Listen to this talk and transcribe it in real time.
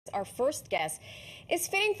our first guest, is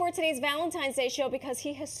fitting for today's Valentine's Day show because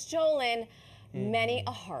he has stolen many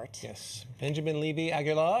a heart. Yes. Benjamin Levy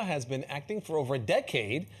Aguilar has been acting for over a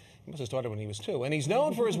decade. He must have started when he was 2. And he's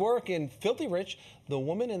known for his work in Filthy Rich, The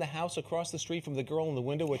Woman in the House Across the Street from the Girl in the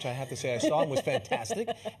Window, which I have to say I saw and was fantastic.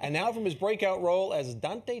 And now from his breakout role as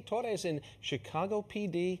Dante Torres in Chicago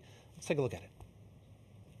P.D. Let's take a look at it.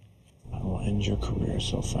 I will end your career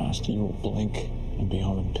so fast you will blink and be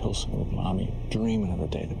home in Pilsen with Mommy, dreaming of the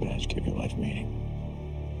day the badge give your life meaning.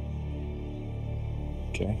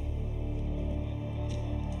 Okay?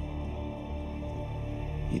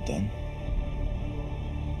 You done?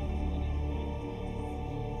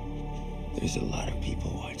 There's a lot of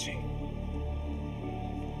people watching.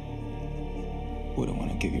 Wouldn't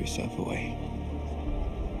want to give yourself away.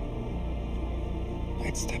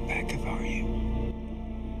 I'd step back if I were you.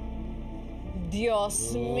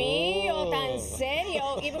 Dios mío, tan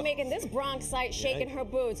serio. Even making this Bronxite shaking her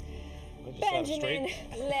boots. Benjamin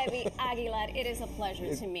Levy Aguilar, it is a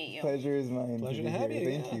pleasure to meet you. Pleasure is mine. Pleasure to have you.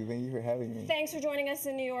 Thank you. Thank you for having me. Thanks for joining us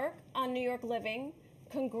in New York on New York Living.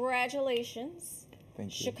 Congratulations.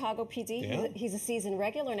 Thank you. Chicago PD. Yeah. He's a season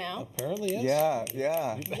regular now. Apparently, yes.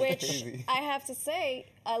 Yeah. Which I have to say,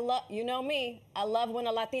 I love. You know me. I love when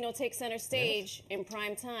a Latino takes center stage in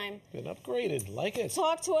prime time. Been upgraded. Like it.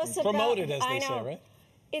 Talk to us about. Promoted, as I they know. say, right?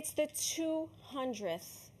 It's the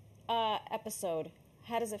 200th episode.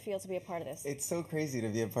 How does it feel to be a part of this? It's so crazy to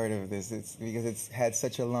be a part of this. It's because it's had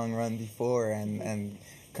such a long run before, and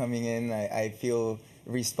coming in, I feel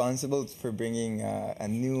responsible for bringing a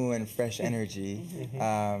new and fresh energy,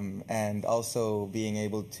 and also being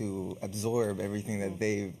able to absorb everything that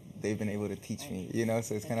they've been able to teach me. You know,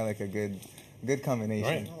 so it's kind of like a good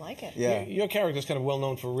combination. Right. I like it. Yeah. Your character is kind of well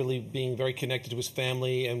known for really being very connected to his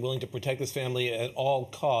family and willing to protect his family at all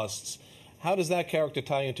costs. How does that character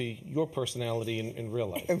tie into your personality in real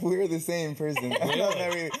life? We're the same person.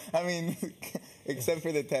 Really? I mean, except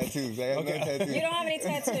for the tattoos. I have no tattoos. You don't have any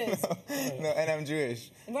tattoos. No, and I'm Jewish.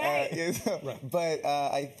 Right. But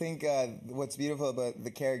I think what's beautiful about the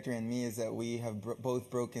character and me is that we have both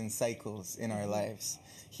broken cycles in our lives.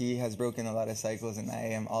 He has broken a lot of cycles, and I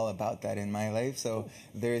am all about that in my life. So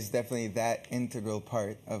there's definitely that integral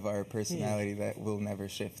part of our personality that will never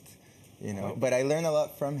shift. You know. But I learn a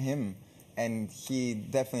lot from him. And he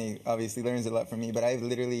definitely, obviously, learns a lot from me. But I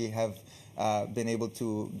literally have been able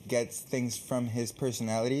to get things from his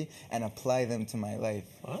personality and apply them to my life.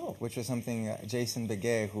 Wow. Which was something Jason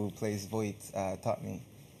Begay, who plays Voight, taught me.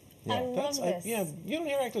 Yeah. I love this. Yeah, you don't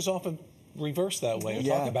hear actors often reverse that way or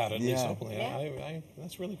talk about it at least openly.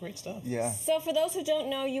 That's really great stuff. Yeah. So for those who don't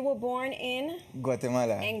know, you were born in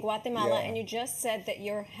Guatemala. And you just said that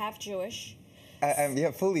you're half Jewish. I'm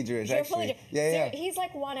fully Jewish, You're actually. fully Jewish. Yeah. So he's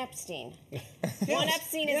like Juan Epstein. Juan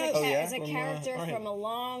Epstein is a character from a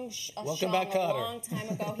long time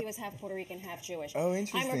ago. He was half Puerto Rican, half Jewish. Oh,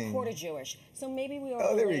 interesting. I'm a quarter Jewish. So maybe we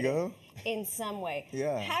are there we related go. in some way.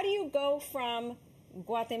 Yeah. How do you go from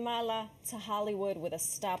Guatemala to Hollywood with a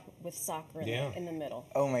stop with soccer in the middle?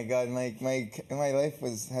 Oh my God, my life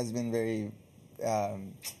has been very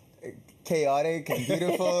chaotic and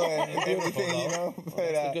beautiful and everything, you know. But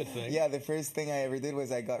that's a good thing. Yeah, the first thing I ever did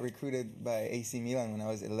was I got recruited by AC Milan when I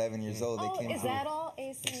was 11 years old. Is that all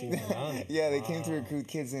AC Milan? Yeah, they came to recruit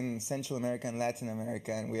kids in Central America and Latin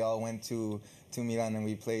America, and we all went to Milan and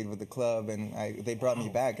we played with the club, and they brought me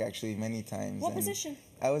back actually many times. What position?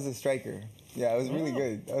 I was a striker. Yeah, I was really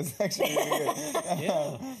good. I was actually really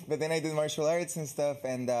good. But then I did martial arts and stuff,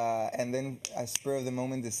 and then a spur of the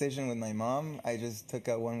moment decision with my mom, I just took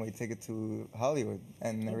a one-way ticket to Hollywood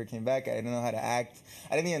and never came back. I didn't know how to act.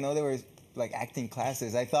 I didn't even know there were like acting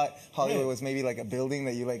classes. I thought Hollywood was maybe like a building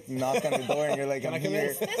that you knock on the door and you're like, I'm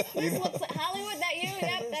here. This looks like Hollywood, that you?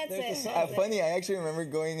 Yep, that's it. Funny, I actually remember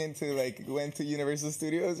went to Universal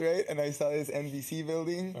Studios, right? And I saw this NBC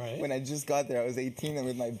building. Right. When I just got there, I was 18 and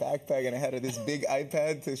with my backpack and I had this big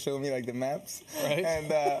iPad to show me like the maps. Right.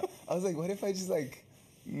 And I was like, what if I just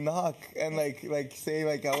knock and say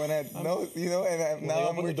I want to know, you know, and now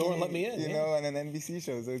I'm open the door and let me in, you know, on an NBC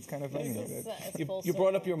show, so it's kind of funny. You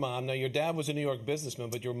brought up your mom. Now, your dad was a New York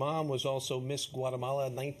businessman, but your mom was also Miss Guatemala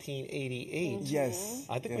in 1988. Yes.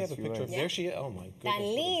 I think we have a picture of there she is. Oh my goodness. Tan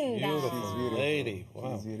linda. Beautiful lady.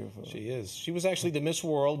 Wow. She's beautiful. She is. She was actually the Miss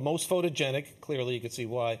World, most photogenic. Clearly, you can see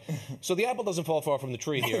why. So the apple doesn't fall far from the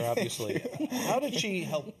tree here, obviously. How did she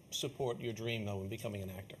help support your dream, though, in becoming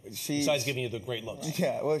an actor? Besides giving you the great looks.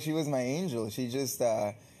 Yeah, well, she was my angel. She just,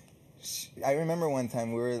 I remember one time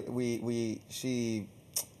I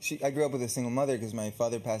grew up with a single mother because my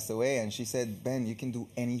father passed away, and she said, Ben, you can do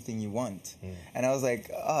anything you want. And I was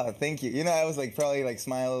like, oh, thank you. You know, I was probably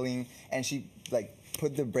smiling, and she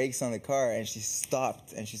put the brakes on the car, and she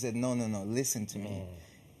stopped, and she said, no, listen to me.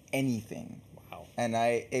 Anything. Wow. And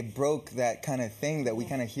it broke that kind of thing that we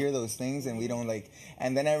kind of hear those things, and we don't like.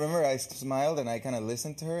 And then I remember I smiled, and I kind of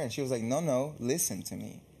listened to her, and she was like, no, listen to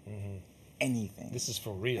me. Anything. This is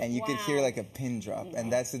for real. And you could hear like a pin drop,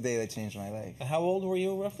 and that's the day that changed my life. How old were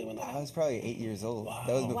you roughly when that I was probably 8 years old. Wow.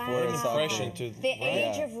 That was before I saw Impression to the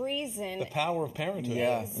age of reason. the power of parenthood.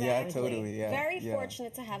 Yeah, Exactly. yeah, totally. Yeah, Very yeah.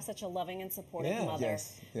 fortunate to have such a loving and supportive Yeah. mother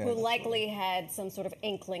Yes, yes. who likely had some sort of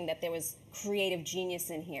inkling that there was creative genius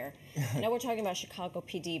in here. I know we're talking about Chicago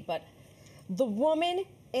PD, but the woman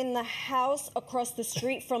in the house across the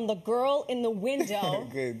street from the girl in the window.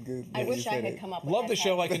 Good. I Yeah, wish you I said had it. come up with Love that the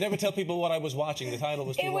show. title. I could never tell people what I was watching. The title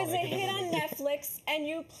was too It long. was a hit on Netflix, and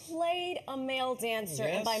you played a male dancer,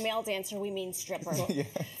 and Yes. by male dancer we mean stripper. Yeah.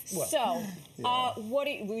 So, what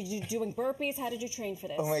were you doing? Burpees? How did you train for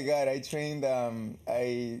this? Oh my God! I trained.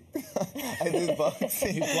 I did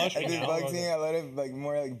boxing. You blush I right did now. boxing. A lot of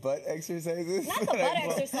more butt exercises. Not the butt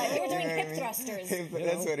exercise. You were doing know hip what I mean? thrusters.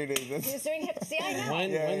 That's what it is. He was doing hip. See, I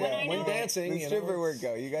know. When dancing, The you stripper know,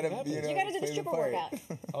 workout. You gotta, happens. You gotta do the play stripper part.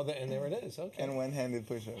 workout. and there it is. Okay. And one-handed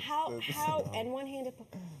push-ups. How and one-handed.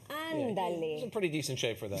 He's in Andale. pretty decent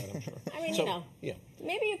shape for that, I'm sure. I mean, So, you know. Yeah.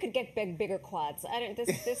 Maybe you could get bigger quads. I don't.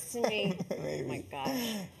 This to me. Oh my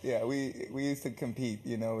gosh. Yeah, we used to compete,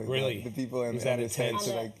 with Really? the people in Was that the set intense?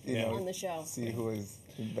 to On the show. see who was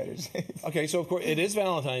in better shape. Okay, so of course it is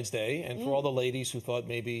Valentine's Day, and for all the ladies who thought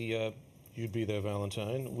maybe you'd be their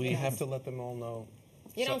Valentine, we have to let them all know.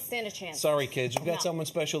 You don't stand a chance. Sorry, kids, you've got No. someone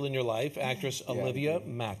special in your life, actress Olivia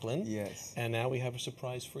Macklin. Yes. And now we have a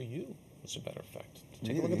surprise for you, as a matter of fact.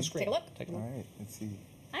 Take a look at Really? the screen. Take a look. Take a All look. right, let's see.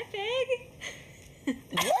 Hi, Peg.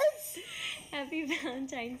 What? Happy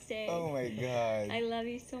Valentine's Day. Oh my God. I love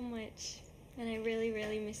you so much, and I really,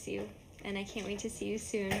 really miss you, and I can't wait to see you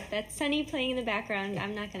soon. That's Sunny playing in the background.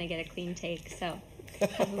 I'm not going to get a clean take, so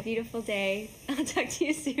have a beautiful day. I'll talk to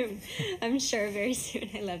you soon. I'm sure very soon.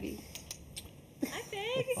 I love you. Hi,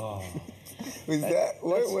 Peg. Oh.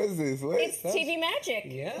 What was this? What? It's TV magic.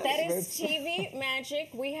 Yes. That is That's- TV magic.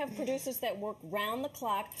 We have producers that work round the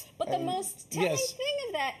clock. But the most telling Yes. thing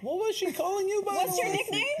of that. What was she calling you by What's the your way?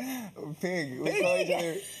 nickname? Pig.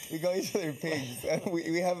 We call each other pigs.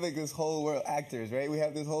 We have like this whole world, actors, right? We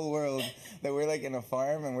have this whole world that we're like in a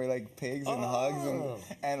farm and we're like pigs and hogs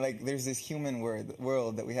and like there's this human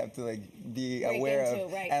world that we have to like be Break aware into,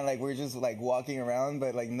 of. right. And like we're just like walking around,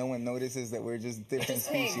 but like no one notices that we're just different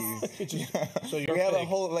pigs. species. So you're We have a pig.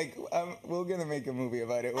 whole like we're gonna make a movie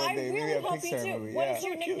about it one I day. really Maybe a hope you Pixar do. movie. What Yeah. is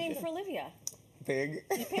your nickname for Olivia? Pig.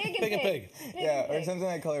 Pig and Pig and pig. Yeah, or pig. sometimes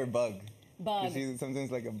I call her Bug. Bug. She's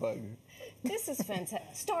sometimes like a bug. This is fantastic.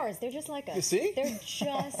 Stars, they're just like us. You see? They're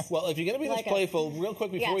just. Well, if you're going to be this Like a- playful, real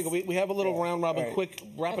quick before we Yes. go, we have a little round robin, Right. quick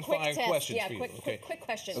a rapid quick fire test. questions Yeah, for you. quick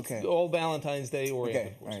questions. Okay. All Valentine's Day oriented.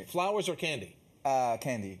 Okay, of course. all right. Flowers or candy?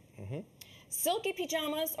 Candy. Silky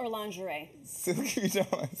pajamas or lingerie? Silky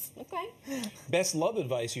pajamas. Okay. Best love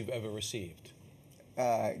advice you've ever received?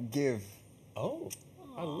 Give. Oh,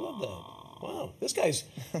 I love that. Wow, this guy's,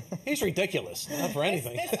 he's ridiculous. Not for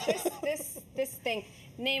anything. This thing.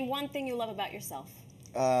 Name one thing you love about yourself.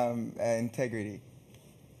 Integrity.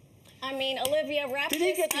 I mean, Olivia, wrap Did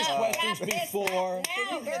this he get these up. questions Wrap this before? up Did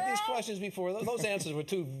now, he get these girl. questions before? Those answers were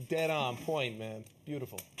too dead on point, man.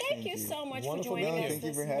 Beautiful. Thank you so much Wonderful for joining meeting us you. Thank you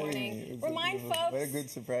this for having morning. me. Remind What a folks, good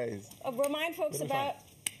surprise. It'll be about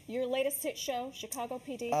your latest hit show, Chicago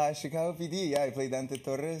PD. Chicago P.D. Yeah, I play Dante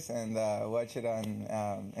Torres and watch it on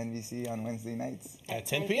NBC on Wednesday nights At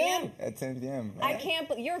 10 p.m. at 10 p.m. I can't.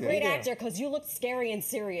 You're a great Yeah. actor because you look scary and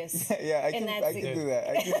serious. Yeah, I in can, that I scene. can do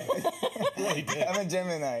that. Really did. I'm a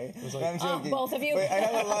Gemini. like- I'm joking. both of you? But I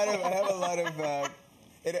have a lot of.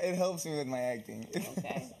 It helps me with my acting.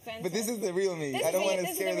 Okay, But this is the real me. This I is don't me. want to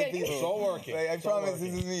This is the scare the real you. people. It's all working. Like, I It's all promise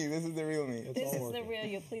working. this is me. This is the real me. This all is the working. real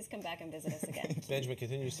you. Please come back and visit us again. Benjamin,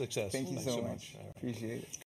 continued success. Thank you Thanks so much. much. All right. Appreciate it.